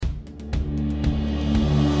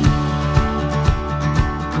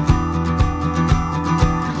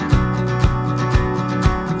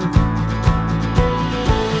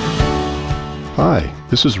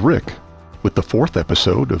This is Rick with the 4th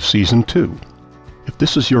episode of Season 2. If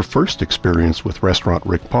this is your first experience with Restaurant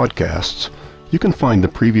Rick podcasts, you can find the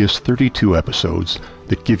previous 32 episodes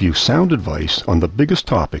that give you sound advice on the biggest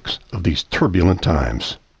topics of these turbulent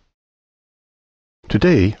times.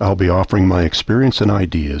 Today, I'll be offering my experience and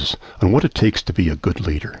ideas on what it takes to be a good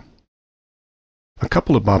leader. A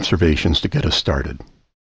couple of observations to get us started.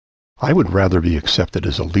 I would rather be accepted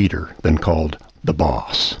as a leader than called the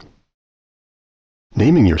boss.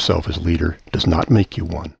 Naming yourself as leader does not make you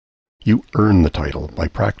one. You earn the title by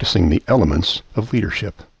practicing the elements of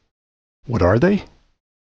leadership. What are they?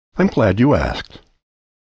 I'm glad you asked.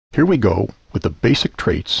 Here we go with the basic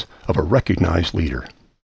traits of a recognized leader.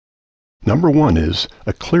 Number 1 is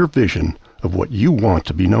a clear vision of what you want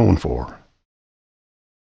to be known for.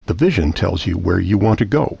 The vision tells you where you want to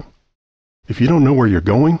go. If you don't know where you're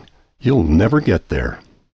going, you'll never get there.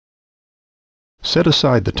 Set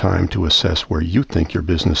aside the time to assess where you think your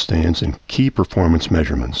business stands in key performance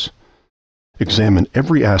measurements. Examine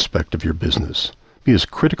every aspect of your business. Be as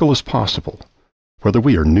critical as possible. Whether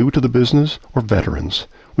we are new to the business or veterans,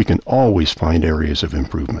 we can always find areas of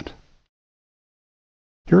improvement.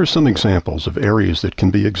 Here are some examples of areas that can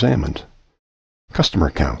be examined. Customer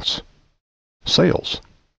counts, sales,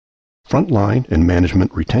 frontline and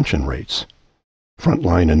management retention rates,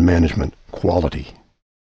 frontline and management quality,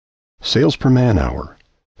 sales per man hour,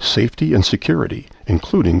 safety and security,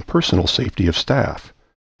 including personal safety of staff,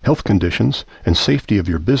 health conditions and safety of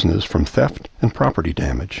your business from theft and property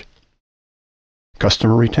damage,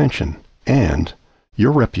 customer retention, and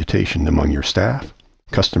your reputation among your staff,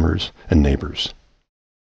 customers, and neighbors.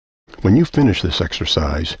 When you finish this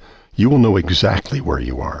exercise, you will know exactly where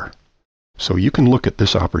you are. So you can look at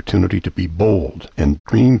this opportunity to be bold and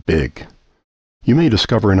dream big. You may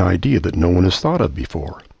discover an idea that no one has thought of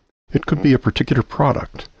before. It could be a particular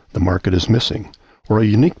product the market is missing, or a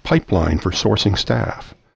unique pipeline for sourcing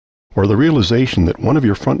staff, or the realization that one of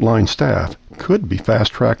your frontline staff could be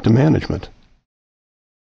fast-tracked to management.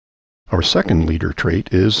 Our second leader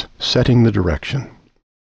trait is setting the direction.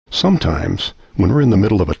 Sometimes, when we're in the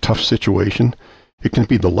middle of a tough situation, it can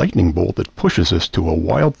be the lightning bolt that pushes us to a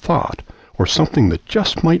wild thought or something that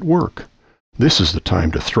just might work. This is the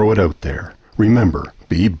time to throw it out there. Remember,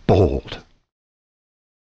 be bold.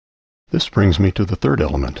 This brings me to the third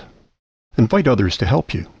element. Invite others to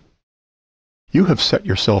help you. You have set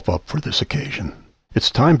yourself up for this occasion.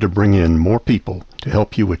 It's time to bring in more people to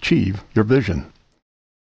help you achieve your vision.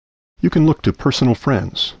 You can look to personal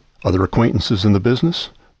friends, other acquaintances in the business,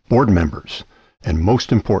 board members, and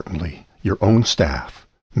most importantly, your own staff,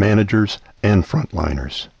 managers, and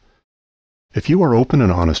frontliners. If you are open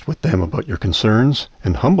and honest with them about your concerns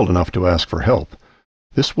and humble enough to ask for help,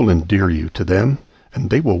 this will endear you to them and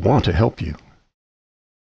they will want to help you.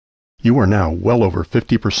 You are now well over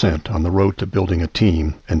 50% on the road to building a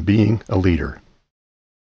team and being a leader.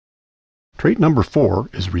 Trait number 4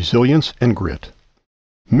 is resilience and grit.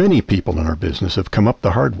 Many people in our business have come up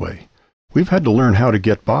the hard way. We've had to learn how to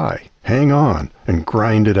get by, hang on, and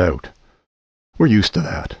grind it out. We're used to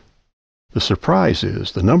that. The surprise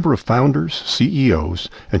is the number of founders, CEOs,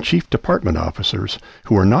 and chief department officers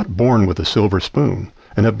who are not born with a silver spoon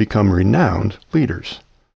and have become renowned leaders.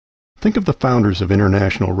 Think of the founders of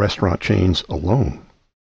international restaurant chains alone.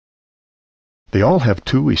 They all have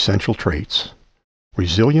 2 essential traits: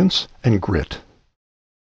 resilience and grit.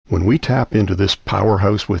 When we tap into this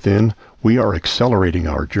powerhouse within, we are accelerating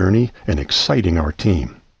our journey and exciting our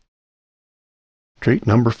team. Trait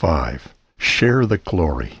number 5, share the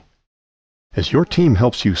glory. As your team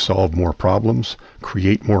helps you solve more problems,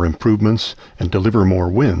 create more improvements, and deliver more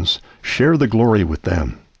wins, share the glory with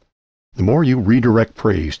them. The more you redirect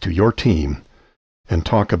praise to your team and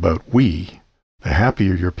talk about we, the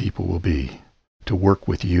happier your people will be to work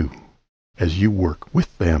with you as you work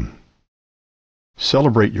with them.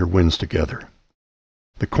 Celebrate your wins together.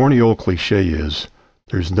 The corny old cliche is,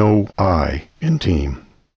 there's no I in team.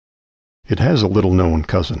 It has a little-known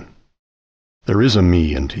cousin. There is a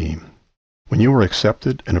me in team. When you are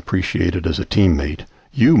accepted and appreciated as a teammate,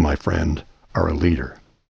 you, my friend, are a leader.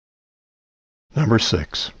 Number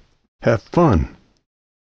 6, have fun.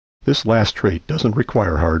 This last trait doesn't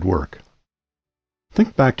require hard work.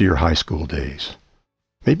 Think back to your high school days.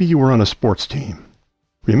 Maybe you were on a sports team.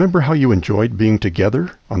 Remember how you enjoyed being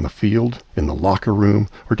together on the field, in the locker room,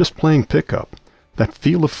 or just playing pickup? That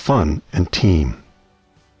feel of fun and team.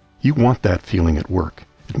 You want that feeling at work.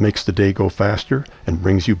 It makes the day go faster and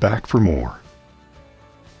brings you back for more.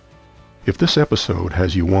 If this episode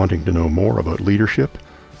has you wanting to know more about leadership,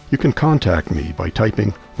 you can contact me by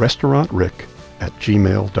typing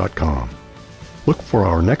restaurantrick@gmail.com. Look for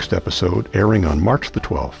our next episode airing on March the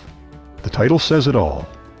 12th. The title says it all.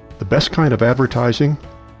 The best kind of advertising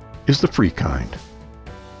is the free kind.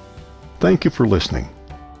 Thank you for listening.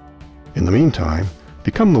 In the meantime,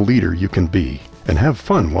 become the leader you can be and have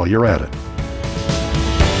fun while you're at it.